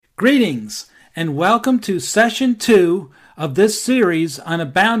Greetings, and welcome to Session 2 of this series on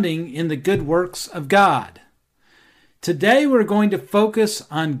abounding in the good works of God. Today we're going to focus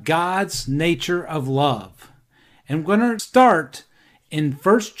on God's nature of love. And we're going to start in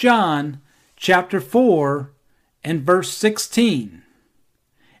 1 John chapter 4 and verse 16.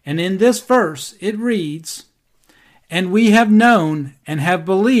 And in this verse it reads, "And we have known and have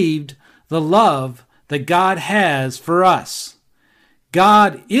believed the love that God has for us.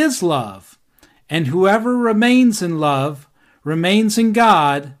 God is love, and whoever remains in love remains in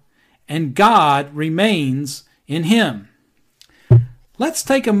God, and God remains in him." Let's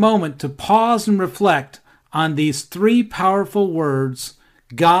take a moment to pause and reflect on these three powerful words,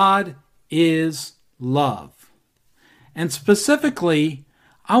 God is love. And specifically,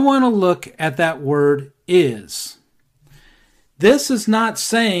 I want to look at that word is. This is not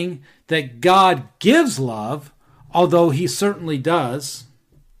saying that God gives love, although he certainly does.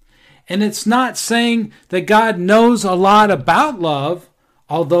 And it's not saying that God knows a lot about love,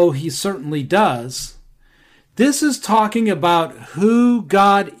 although he certainly does. This is talking about who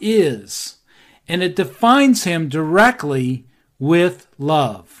God is, and it defines him directly with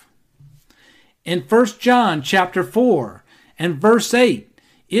love. In 1 John chapter 4 and verse 8,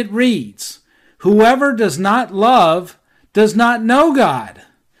 it reads, "Whoever does not love does not know God,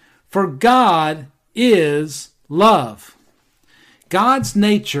 for God is love." God's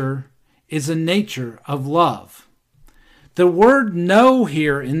nature is a nature of love. The word know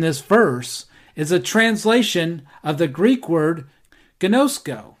here in this verse is a translation of the Greek word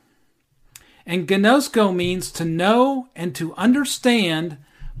gnosko. And gnosko means to know and to understand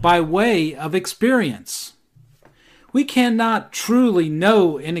by way of experience. We cannot truly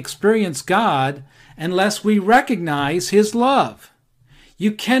know and experience God unless we recognize his love.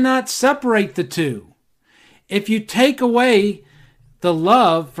 You cannot separate the two. If you take away the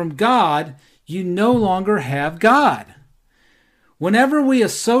love from God, you no longer have God. Whenever we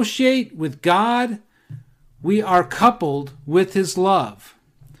associate with God, we are coupled with his love.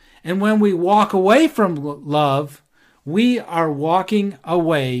 And when we walk away from love, we are walking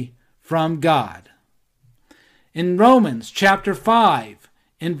away from God. In Romans chapter 5,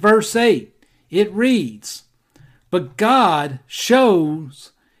 in verse 8, it reads, "But God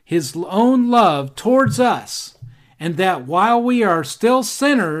shows his own love towards us, and that while we are still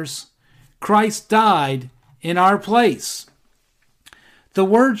sinners, Christ died in our place." The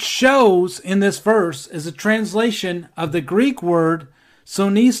word shows in this verse is a translation of the Greek word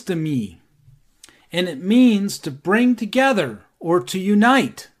sonistemi, and it means to bring together or to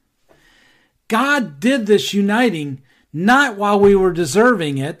unite. God did this uniting not while we were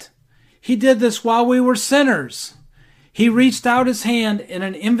deserving it. He did this while we were sinners. He reached out his hand in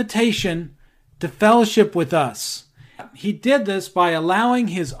an invitation to fellowship with us. He did this by allowing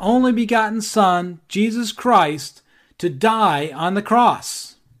his only begotten Son, Jesus Christ, to die on the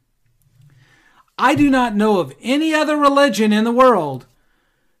cross. I do not know of any other religion in the world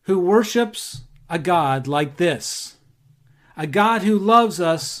who worships a God like this, a God who loves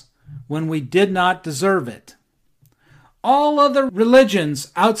us when we did not deserve it. All other religions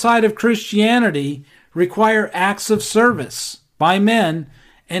outside of Christianity require acts of service by men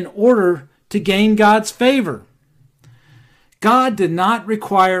in order to gain God's favor. God did not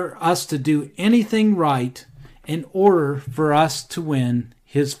require us to do anything right in order for us to win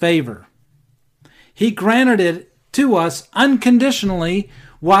his favor. He granted it to us unconditionally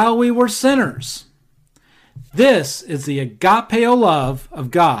while we were sinners. This is the agapeo love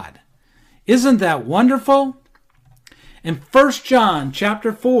of God. Isn't that wonderful? In 1 John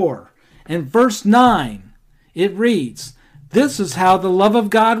chapter 4 and verse 9, it reads, "This is how the love of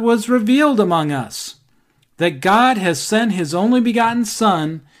God was revealed among us, that God has sent his only begotten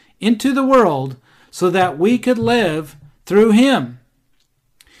Son into the world so that we could live through him.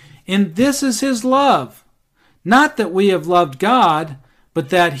 And this is his love, not that we have loved God, but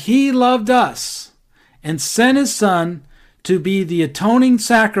that he loved us and sent his Son to be the atoning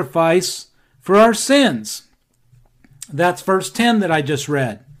sacrifice for our sins." That's verse 10 that I just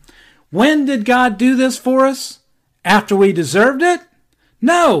read. When did God do this for us? After we deserved it?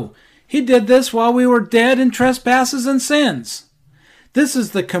 No, he did this while we were dead in trespasses and sins. This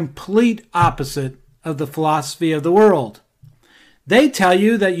is the complete opposite of the philosophy of the world. They tell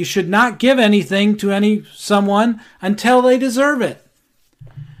you that you should not give anything to someone until they deserve it.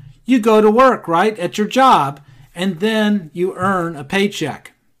 You go to work, right, at your job, and then you earn a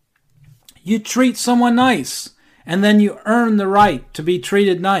paycheck. You treat someone nice, and then you earn the right to be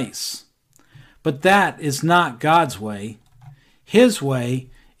treated nice. But that is not God's way. His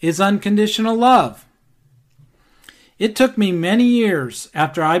way is unconditional love. It took me many years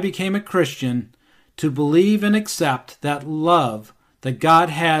after I became a Christian to believe and accept that love that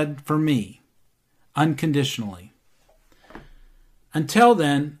God had for me unconditionally. Until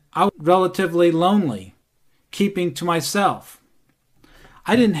then, I was relatively lonely, keeping to myself.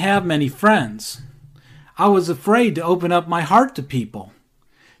 I didn't have many friends. I was afraid to open up my heart to people,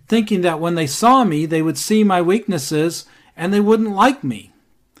 thinking that when they saw me, they would see my weaknesses and they wouldn't like me,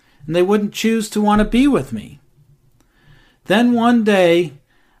 and they wouldn't choose to want to be with me. Then one day,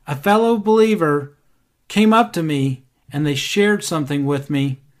 a fellow believer came up to me and they shared something with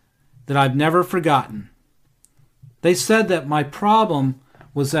me that I've never forgotten. They said that my problem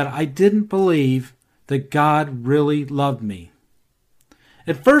was that I didn't believe that God really loved me.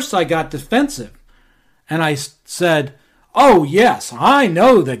 At first I got defensive and I said, "Oh yes, I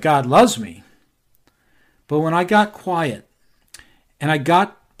know that God loves me." But when I got quiet and I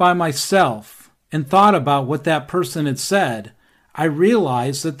got by myself and thought about what that person had said, I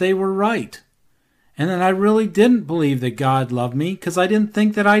realized that they were right. And that I really didn't believe that God loved me because I didn't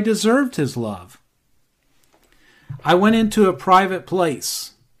think that I deserved His love. I went into a private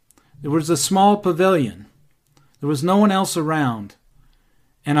place. There was a small pavilion. There was no one else around.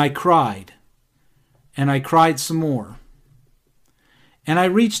 And I cried. And I cried some more. And I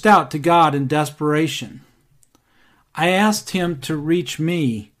reached out to God in desperation. I asked Him to reach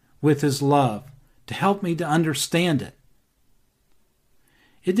me with His love, to help me to understand it.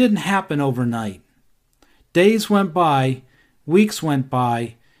 It didn't happen overnight. Days went by, weeks went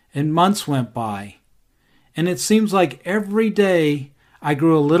by, and months went by. And it seems like every day I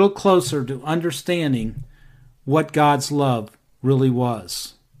grew a little closer to understanding what God's love really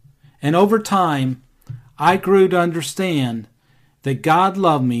was. And over time, I grew to understand that God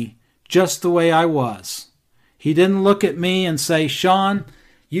loved me just the way I was. He didn't look at me and say, "Sean,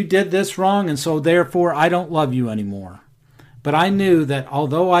 you did this wrong, and so therefore I don't love you anymore." But I knew that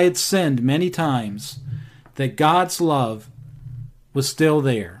although I had sinned many times, that God's love was still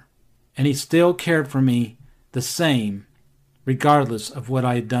there, and He still cared for me the same, regardless of what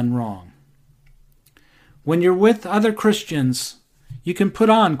I had done wrong. When you're with other Christians, you can put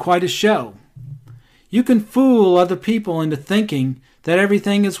on quite a show. You can fool other people into thinking that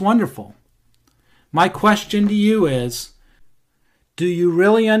everything is wonderful. My question to you is, do you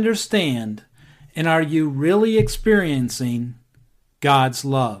really understand, and are you really experiencing God's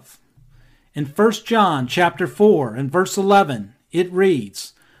love? In 1 John chapter 4 and verse 11, it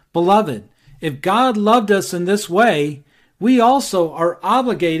reads, "Beloved, if God loved us in this way, we also are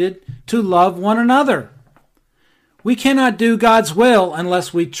obligated to love one another." We cannot do God's will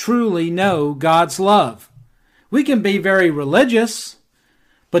unless we truly know God's love. We can be very religious,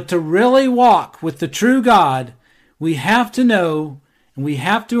 but to really walk with the true God, we have to know and we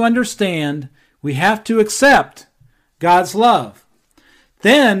have to understand, we have to accept God's love.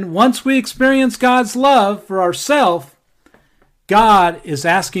 Then, once we experience God's love for ourselves, God is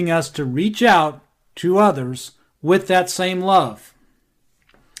asking us to reach out to others with that same love.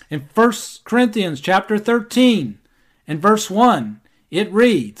 In 1 Corinthians chapter 13 and verse 1, it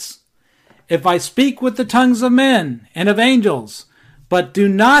reads, "If I speak with the tongues of men and of angels, but do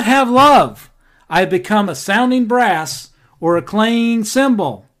not have love, I become a sounding brass or a clanging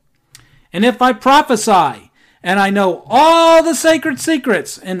cymbal. And if I prophesy, and I know all the sacred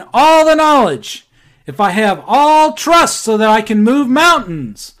secrets and all the knowledge, if I have all trust so that I can move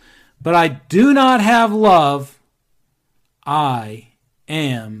mountains, but I do not have love, I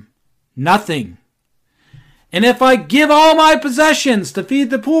am nothing. And if I give all my possessions to feed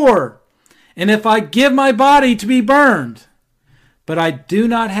the poor, and if I give my body to be burned, but I do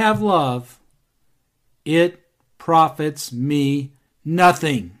not have love, it profits me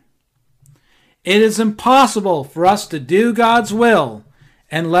nothing." It is impossible for us to do God's will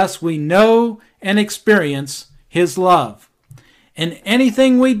unless we know and experience His love. And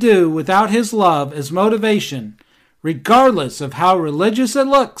anything we do without His love as motivation, regardless of how religious it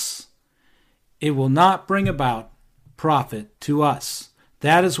looks, it will not bring about profit to us.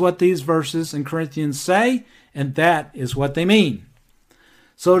 That is what these verses in Corinthians say, and that is what they mean.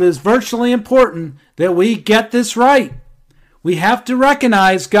 So it is virtually important that we get this right. We have to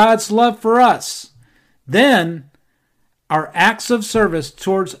recognize God's love for us. Then our acts of service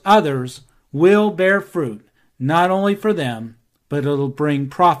towards others will bear fruit, not only for them, but it'll bring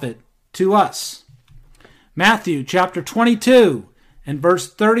profit to us. Matthew chapter 22 and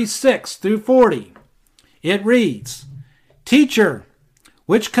verse 36 through 40. It reads, "Teacher,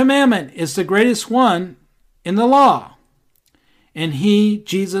 which commandment is the greatest one in the law?" And he,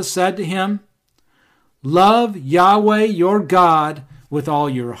 Jesus, said to him, "Love Yahweh your God with all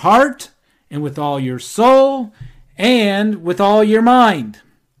your heart and with all your soul and with all your mind.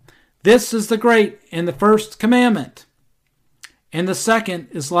 This is the great and the first commandment. And the second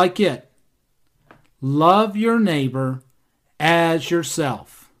is like it. Love your neighbor as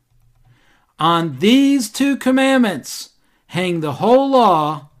yourself. On these two commandments hang the whole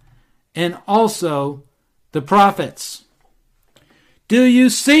law and also the prophets. Do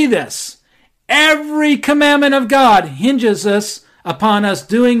you see this? Every commandment of God hinges us upon us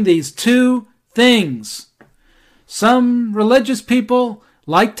doing these two things. Some religious people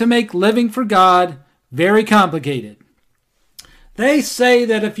like to make living for God very complicated. They say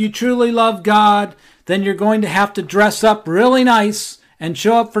that if you truly love God, then you're going to have to dress up really nice and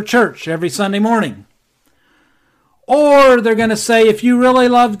show up for church every Sunday morning. Or they're going to say if you really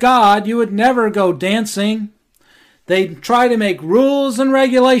love God, you would never go dancing. They try to make rules and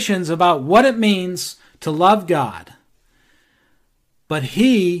regulations about what it means to love God. But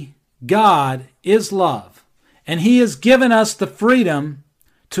He, God, is love. And He has given us the freedom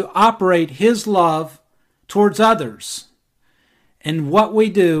to operate His love towards others and what we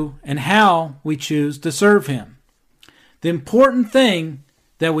do and how we choose to serve Him. The important thing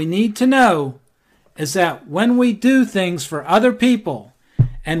that we need to know is that when we do things for other people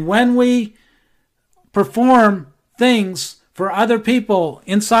and when we perform things for other people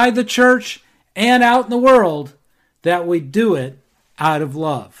inside the church and out in the world, that we do it out of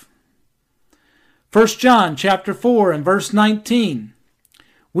love. 1 John chapter 4 and verse 19.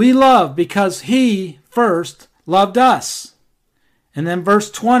 We love because He first loved us. And then verse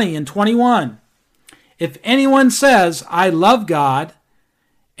 20 and 21. If anyone says, I love God,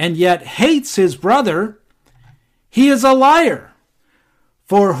 and yet hates his brother, he is a liar.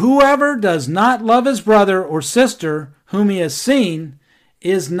 For whoever does not love his brother or sister whom he has seen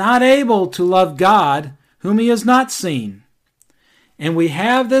is not able to love God whom he has not seen. And we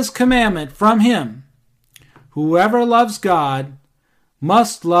have this commandment from Him. Whoever loves God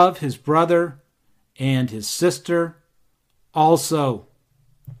must love his brother and his sister also.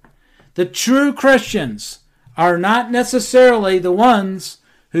 The true Christians are not necessarily the ones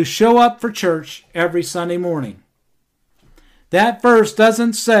who show up for church every Sunday morning. That verse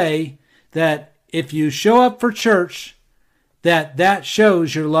doesn't say that if you show up for church, that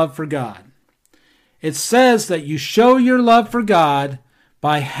shows your love for God. It says that you show your love for God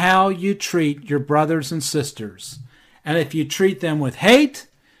by how you treat your brothers and sisters. And if you treat them with hate,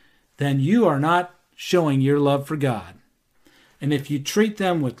 then you are not showing your love for God. And if you treat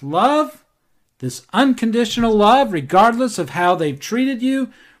them with love, this unconditional love, regardless of how they've treated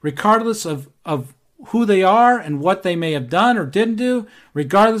you, regardless of who they are and what they may have done or didn't do,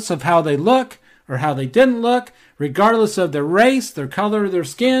 regardless of how they look or how they didn't look, regardless of their race, their color of their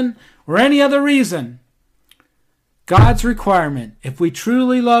skin, or any other reason, God's requirement, if we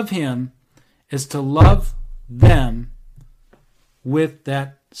truly love Him, is to love them with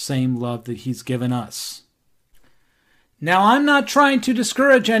that same love that He's given us. Now, I'm not trying to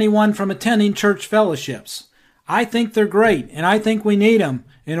discourage anyone from attending church fellowships. I think they're great, and I think we need them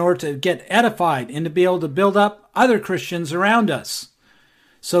in order to get edified and to be able to build up other Christians around us.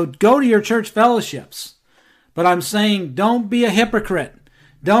 So go to your church fellowships. But I'm saying don't be a hypocrite.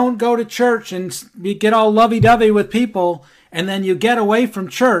 Don't go to church and get all lovey-dovey with people, and then you get away from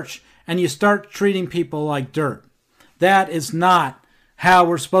church and you start treating people like dirt. That is not how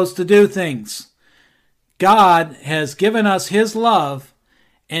we're supposed to do things. God has given us His love,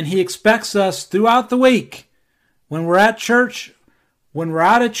 and He expects us throughout the week, when we're at church, when we're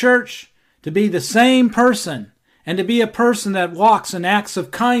out of church, to be the same person and to be a person that walks in acts of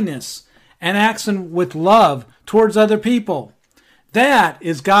kindness and acts with love towards other people. That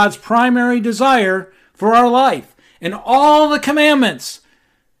is God's primary desire for our life. And all the commandments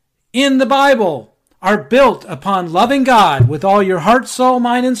in the Bible are built upon loving God with all your heart, soul,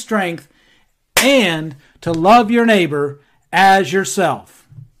 mind, and strength, and to love your neighbor as yourself.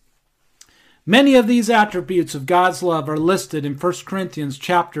 Many of these attributes of God's love are listed in 1 Corinthians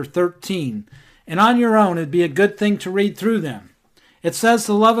chapter 13, and on your own it'd be a good thing to read through them. It says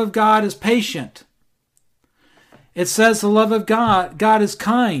the love of God is patient. It says the love of God is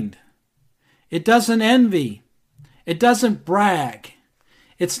kind. It doesn't envy. It doesn't brag.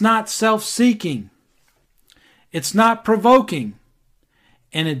 It's not self-seeking. It's not provoking.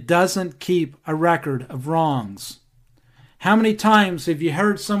 And it doesn't keep a record of wrongs. How many times have you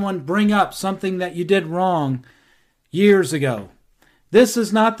heard someone bring up something that you did wrong years ago? This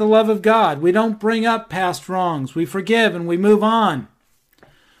is not the love of God. We don't bring up past wrongs. We forgive and we move on.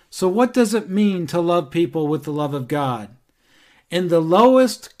 So what does it mean to love people with the love of God? In the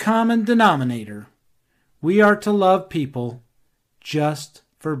lowest common denominator, we are to love people just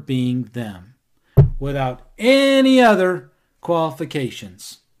for being them. without any other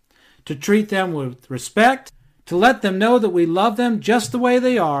qualifications. To treat them with respect, to let them know that we love them just the way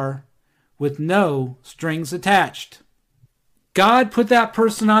they are, with no strings attached. God put that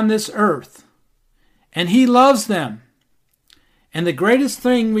person on this earth, and He loves them. And the greatest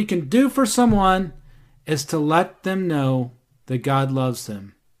thing we can do for someone is to let them know that God loves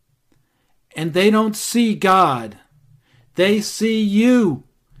them. And they don't see God. They see you.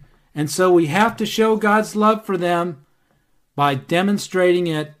 And so we have to show God's love for them by demonstrating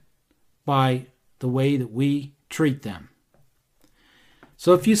it by the way that we treat them.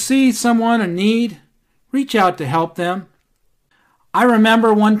 So if you see someone in need, reach out to help them. I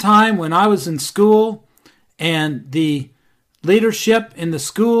remember one time when I was in school and the leadership in the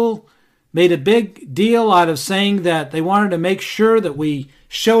school made a big deal out of saying that they wanted to make sure that we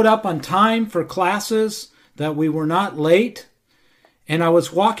showed up on time for classes, that we were not late. And I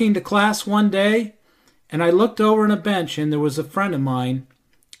was walking to class one day, and I looked over on a bench, and there was a friend of mine,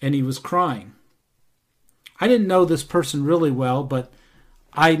 and he was crying. I didn't know this person really well, but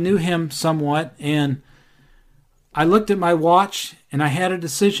I knew him somewhat, and I looked at my watch, and I had a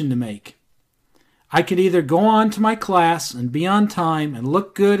decision to make. I could either go on to my class and be on time and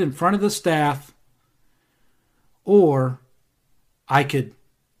look good in front of the staff, or I could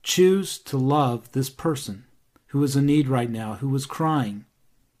choose to love this person who was in need right now, who was crying,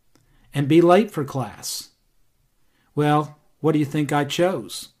 and be late for class. Well, what do you think I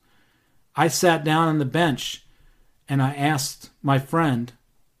chose? I sat down on the bench and I asked my friend,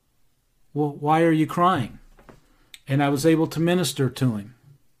 well, why are you crying? And I was able to minister to him.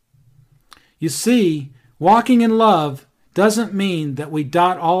 You see, walking in love doesn't mean that we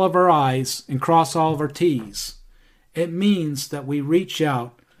dot all of our I's and cross all of our T's. It means that we reach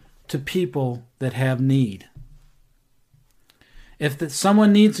out to people that have need. If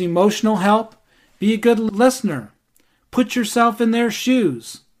someone needs emotional help, be a good listener. Put yourself in their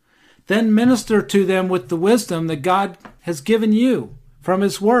shoes. Then minister to them with the wisdom that God has given you from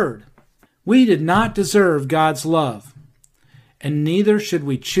His Word. We did not deserve God's love, and neither should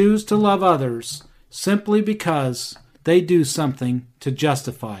we choose to love others simply because they do something to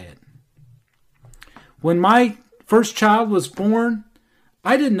justify it. When my first child was born,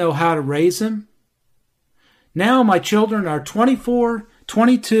 I didn't know how to raise him. Now my children are 24,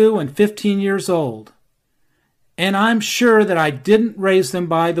 22, and 15 years old, and I'm sure that I didn't raise them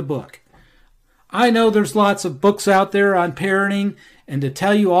by the book. I know there's lots of books out there on parenting and to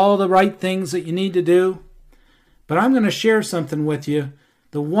tell you all the right things that you need to do, but I'm going to share something with you.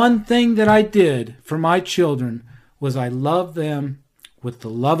 The one thing that I did for my children was I loved them with the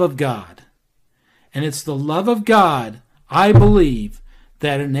love of God. And it's the love of God, I believe,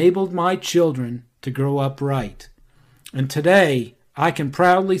 that enabled my children to grow up right. And today, I can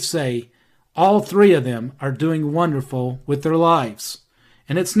proudly say all three of them are doing wonderful with their lives.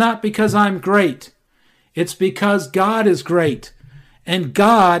 And it's not because I'm great. It's because God is great. And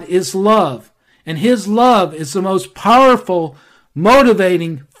God is love. And His love is the most powerful,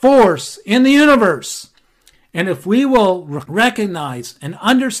 motivating force in the universe. And if we will recognize and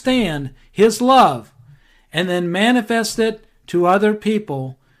understand His love and then manifest it to other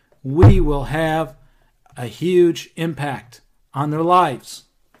people, we will have a huge impact on their lives.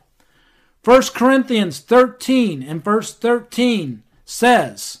 1 Corinthians 13 and verse 13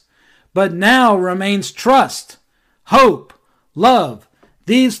 says, "But now remains trust, hope, love,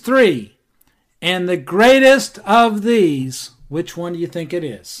 these three, and the greatest of these," which one do you think it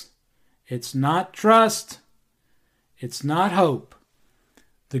is? It's not trust. It's not hope.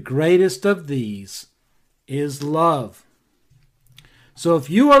 The greatest of these is love. So if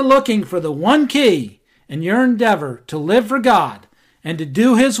you are looking for the one key in your endeavor to live for God and to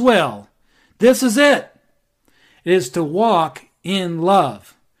do His will, this is it. It is to walk in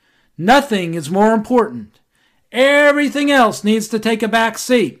love. Nothing is more important. Everything else needs to take a back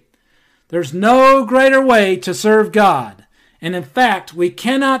seat. There's no greater way to serve God. And in fact, we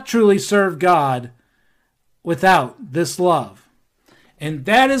cannot truly serve God without this love. And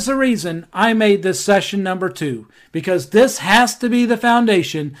that is the reason I made this session number 2, because this has to be the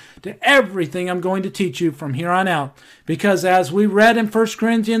foundation to everything I'm going to teach you from here on out. Because as we read in 1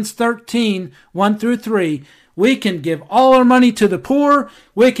 Corinthians 13, 1 through 3, we can give all our money to the poor,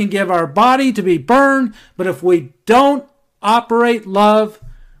 we can give our body to be burned, but if we don't operate love,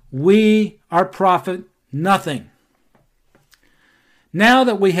 we are profit nothing. Now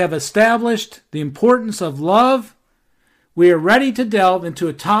that we have established the importance of love, we are ready to delve into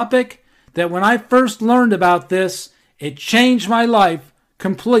a topic that when I first learned about this, it changed my life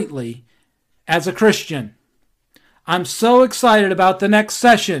completely as a Christian. I'm so excited about the next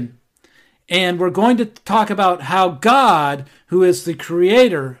session. And we're going to talk about how God, who is the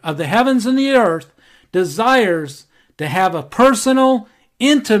creator of the heavens and the earth, desires to have a personal,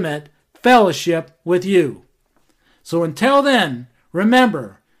 intimate fellowship with you. So until then,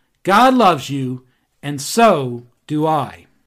 remember, God loves you, and so do I.